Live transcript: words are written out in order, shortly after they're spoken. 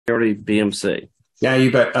priority BMC? Yeah,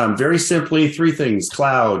 you bet. Very simply, three things: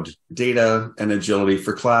 cloud, data, and agility.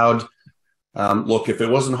 For cloud, look, if it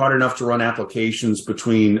wasn't hard enough to run applications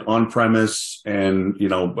between on-premise and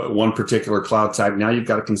one particular cloud type, now you've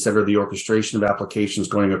got to consider the orchestration of applications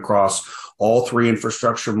going across all three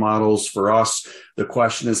infrastructure models. For us, the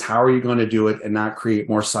question is, how are you going to do it and not create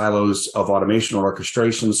more silos of automation or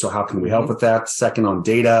orchestration? So how can we help with that? Second, on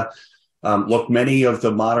data. Look, many of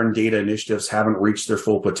the modern data initiatives haven't reached their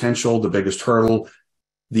full potential. The biggest hurdle,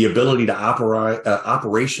 the ability to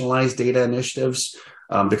operationalize data initiatives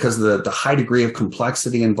because of the high degree of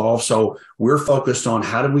complexity involved. So we're focused on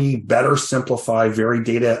how do we better simplify very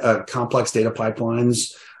complex data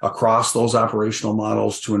pipelines across those operational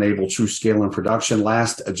models to enable true scale and production.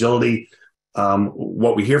 Last, agility.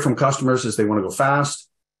 What we hear from customers is they want to go fast.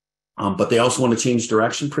 But they also want to change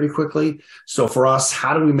direction pretty quickly. So for us,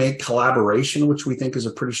 how do we make collaboration, which we think is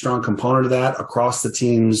a pretty strong component of that, across the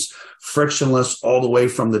teams, frictionless all the way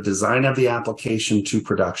from the design of the application to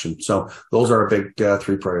production? So those are our big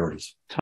three priorities.